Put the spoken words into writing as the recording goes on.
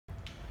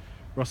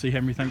Rossi,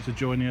 Henry, thanks for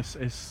joining us.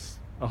 It's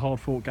a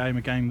hard-fought game,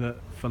 a game that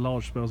for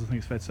large spells I think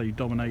it's fair to say you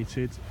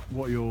dominated.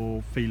 What are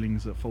your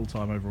feelings at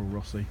full-time overall,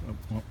 Rossi?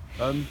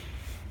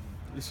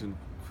 Listen,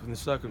 from the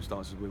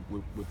circumstances,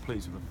 we're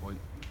pleased with the point,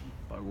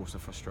 but we're also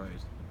frustrated.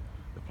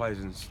 The players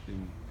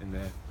in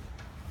there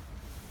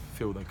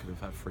feel they could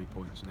have had 3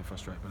 points and they're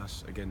frustrated, but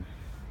that's, again,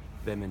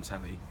 their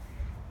mentality.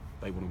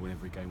 They want to win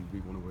every game, we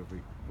want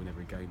to win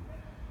every game.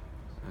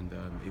 And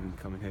even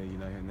coming here, you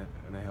know, and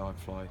they're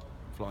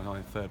flying high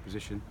in third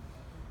position,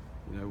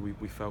 you know,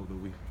 we felt that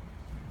we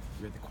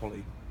had the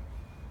quality,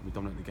 we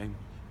dominated the game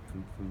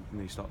from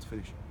nearly start to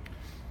finish.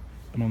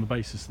 And on the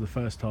basis of the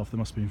first half, there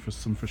must have been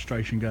some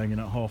frustration going in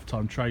at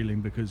half-time trailing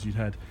because you'd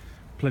had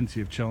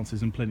plenty of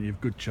chances and plenty of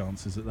good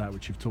chances at that,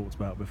 which you've talked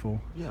about before.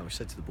 Yeah, we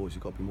said to the boys,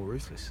 we've got to be more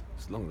ruthless.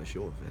 It's long and the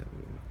short of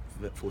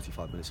it. For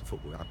 45 minutes of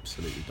football, we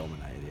absolutely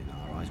dominated it in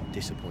our eyes. We're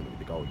disappointed with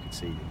the goal we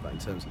conceded, but in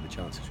terms of the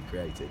chances we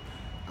created,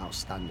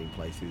 outstanding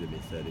play through the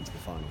mid-third into the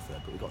final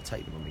third. But we've got to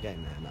take them on the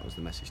game there, and that was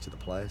the message to the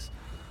players.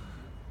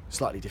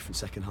 Slightly different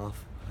second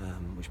half,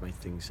 which made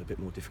things a bit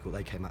more difficult.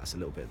 They came at us a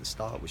little bit at the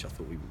start, which I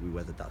thought we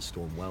weathered that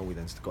storm well. We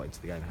then got into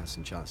the game and had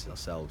some chances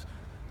ourselves.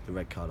 The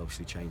red card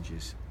obviously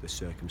changes the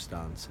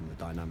circumstance and the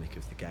dynamic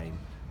of the game.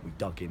 We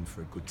dug in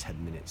for a good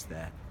 10 minutes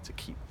there to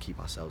keep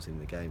ourselves in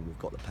the game. We've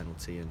got the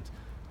penalty, and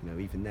you know,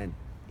 even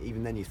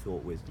then you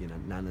thought with, you know,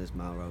 Nanas,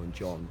 Mauro and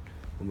John,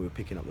 when we were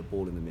picking up the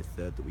ball in the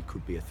mid-third, that we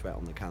could be a threat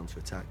on the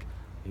counter-attack.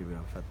 Here we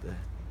have had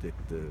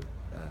the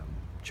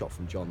shot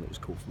from John that was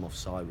called from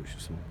offside, which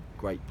was some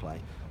great play,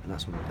 and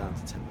that's when we're down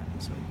to 10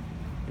 minutes. So,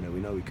 you know, we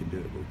know we can do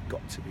it, but we've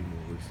got to be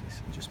more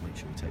ruthless and just make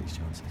sure we take these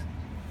chances.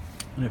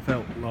 And it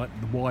felt like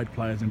the wide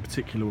players in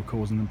particular were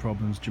causing them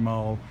problems.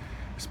 Jamal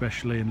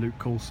especially, and Luke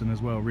Coulson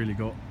as well, really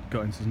got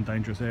into some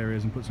dangerous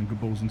areas and put some good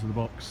balls into the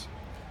box.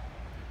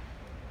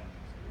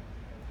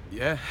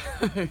 Yeah,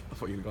 I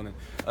thought you'd have gone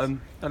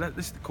in. No,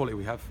 this is the quality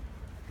we have.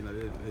 You know,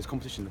 there's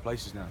competition in the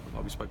places now,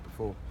 like we spoke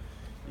before.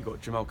 You've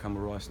got Jamal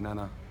Campbell-Rice,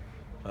 Nana,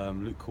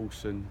 Luke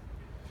Coulson,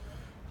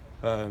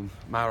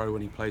 Mauro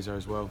when he plays there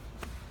as well.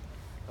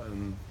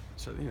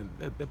 So, you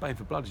know, they're baying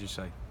for blood, as you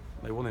say.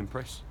 They want to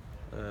impress.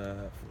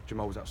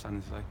 Jamal was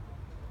outstanding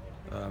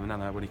today.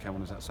 Nana, when he came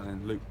on, was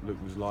outstanding. Luke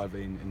was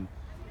lively and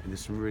did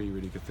some really,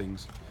 really good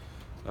things.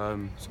 So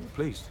we're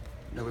pleased.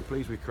 You know, we're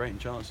pleased with creating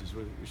chances,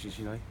 which is,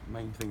 you know, the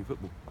main thing in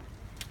football.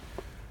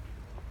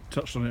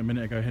 Touched on it a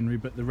minute ago, Henry,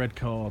 but the red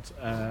card,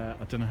 I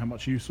don't know how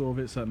much you saw of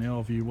it. Certainly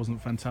our view wasn't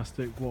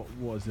fantastic.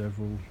 What is the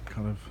overall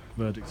kind of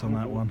verdict on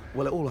that one?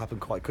 Well, it all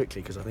happened quite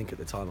quickly, because I think at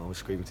the time I was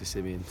screaming to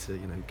Simeon to,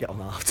 you know, get on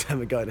the half-term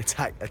and go and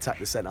attack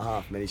the centre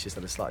half, and then he's just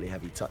had a slightly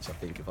heavy touch, I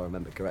think, if I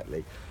remember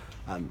correctly.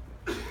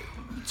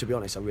 To be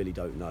honest, I really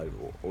don't know.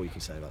 All you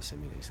can say about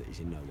Simeon is that he's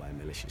in no way a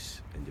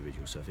malicious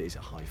individual. So if it is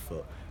a high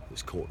foot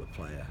that's caught the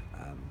player,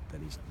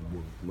 then he's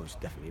most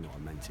definitely not a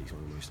mentee. He's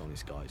one of the most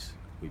honest guys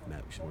we've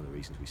met, which is one of the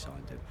reasons we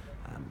signed him.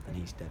 And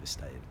he's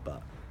devastated.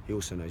 But he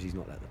also knows he's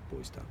not let the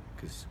boys down,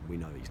 because we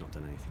know he's not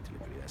done anything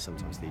deliberately there.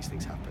 Sometimes these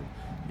things happen,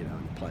 you know,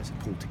 and the players have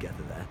pulled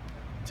together there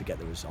to get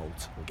the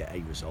result, or get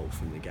a result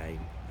from the game.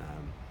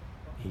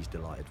 He's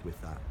delighted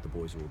with that. The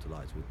boys are all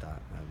delighted with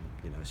that.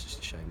 You know, it's just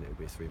a shame that it'll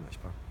be a 3-match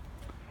ban.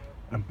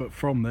 But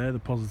from there, the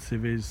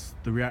positive is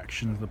the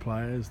reaction of the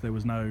players. There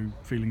was no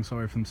feeling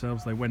sorry for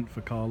themselves. They went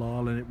for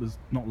Carlisle, and it was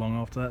not long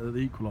after that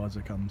the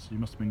equaliser comes. You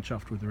must have been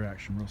chuffed with the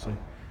reaction, Rossi.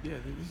 Yeah,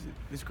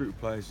 this group of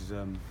players is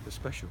they're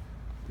special.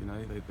 You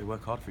know, they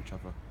work hard for each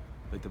other.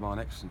 They demand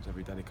excellence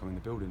every day they come in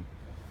the building.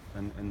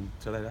 And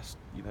today, that's,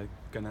 you know,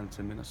 going down to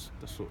 10 minutes,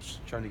 that's what's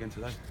shown again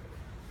today.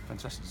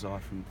 Fantastic desire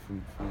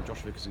from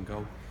Josh Vickers in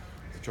goal,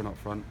 John up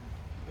front,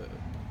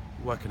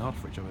 working hard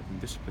for each other and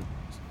discipline.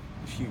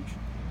 It's huge.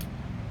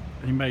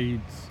 He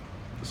made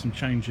some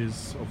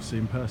changes, obviously,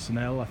 in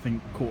personnel. I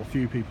think caught a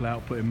few people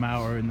out, putting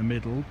Mauro in the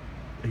middle.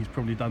 He's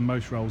probably done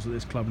most roles at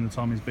this club in the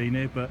time he's been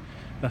here, but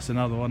that's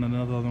another one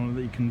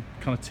that you can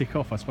kind of tick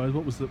off, I suppose.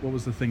 What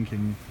was the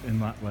thinking in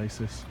that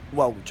basis?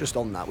 Well, just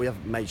on that, we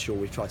have made sure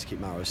we've tried to keep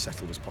Mauro as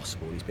settled as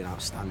possible. He's been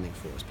outstanding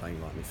for us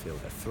playing right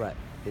midfield, a threat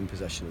in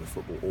possession of the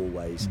football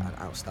always, and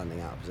outstanding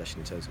out of possession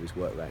in terms of his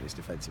work rate and his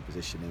defensive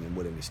positioning and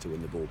willingness to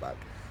win the ball back,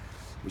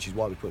 which is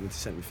why we put him into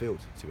centre midfield,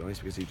 to be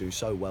honest, because he's doing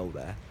so well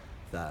there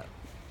that,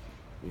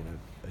 you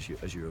know,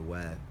 as you're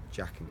aware,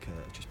 Jack and Kurt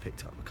have just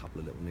picked up a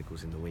couple of little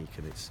niggles in the week,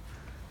 and it's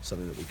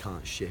something that we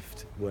can't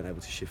shift. Weren't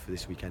able to shift for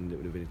this weekend. It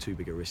would have been too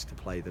big a risk to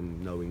play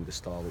them, knowing the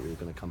style that we were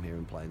going to come here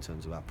and play in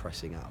terms of our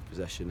pressing out of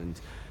possession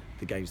and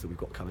the games that we've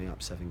got coming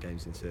up, 7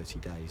 games in 30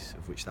 days,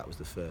 of which that was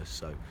the first.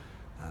 So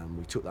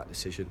we took that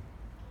decision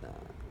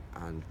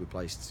and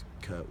replaced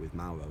Kurt with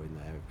Mauro in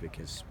there,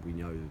 because we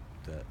know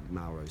that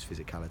Mauro's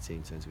physicality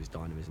in terms of his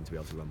dynamism to be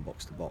able to run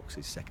box to box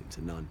is second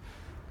to none.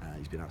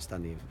 He's been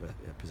outstanding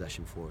in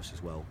possession for us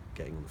as well,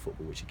 getting on the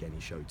football, which again he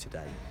showed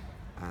today.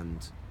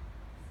 And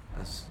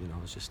as you know,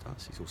 it's just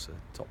us. He's also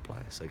a top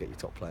player, so get your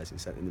top players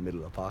in the middle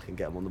of the park and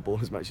get them on the ball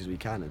as much as we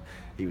can. And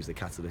he was the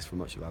catalyst for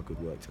much of our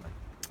good work today.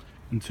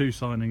 And 2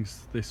 signings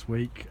this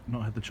week.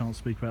 Not had the chance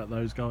to speak about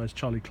those guys.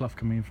 Charlie Clough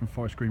coming in from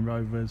Forest Green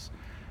Rovers,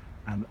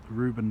 and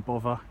Ruben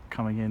Bova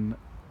coming in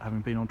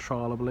having been on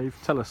trial, I believe.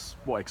 Tell us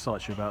what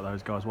excites you about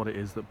those guys, what it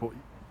is that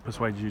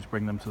persuaded you to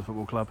bring them to the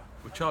football club.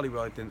 Well, Charlie we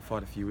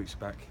identified a few weeks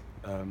back.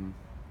 And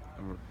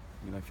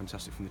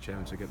fantastic from the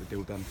chairman to get the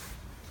deal done.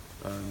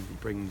 He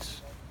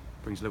brings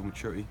level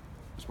maturity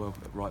as well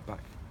at right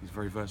back. He's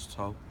very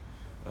versatile.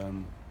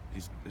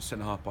 He's a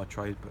centre half by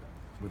trade, but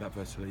with that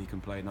versatility, he can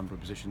play a number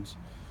of positions.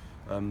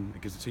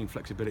 It gives the team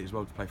flexibility as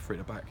well to play free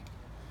at the back,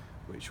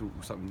 which is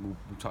something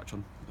we'll touch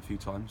on a few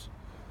times.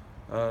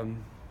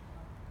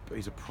 But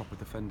he's a proper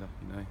defender.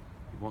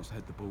 He wants to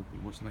head the ball, he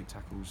wants to make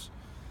tackles,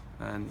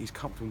 and he's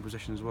comfortable in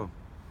possession as well.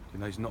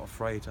 He's not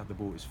afraid to have the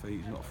ball at his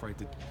feet. He's not afraid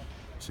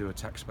to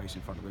attack space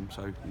in front of him.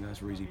 So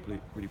it's really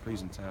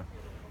pleasing to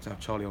have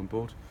Charlie on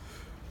board.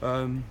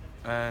 And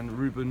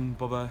Ruben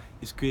Boba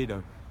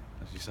Izquierdo,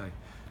 as you say.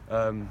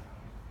 The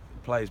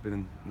player's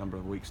been a number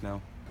of weeks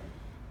now.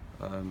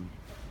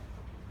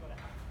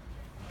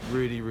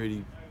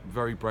 Really,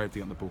 very brave to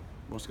get on the ball.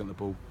 Wants to get on the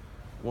ball.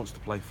 Wants to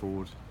play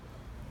forward.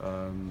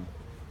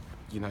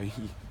 You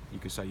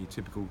could say your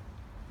typical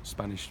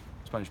Spanish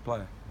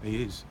player.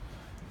 He is.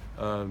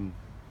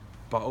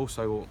 But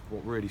also,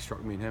 what really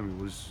struck me in Henry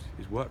was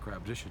his work rate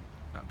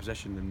at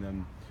possession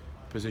and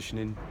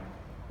positioning,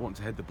 wanting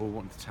to head the ball,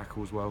 wanting to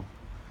tackle as well.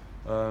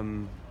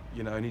 And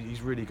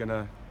he's really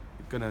gonna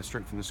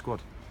strengthen the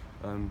squad.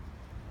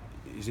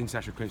 His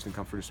international clearance didn't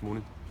come through this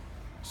morning,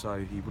 so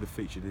he would have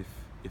featured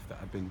if that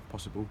had been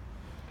possible.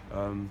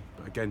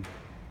 But again,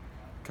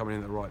 coming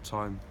in at the right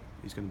time,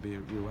 he's going to be a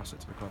real asset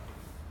to the club.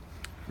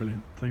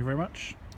 Brilliant. Thank you very much.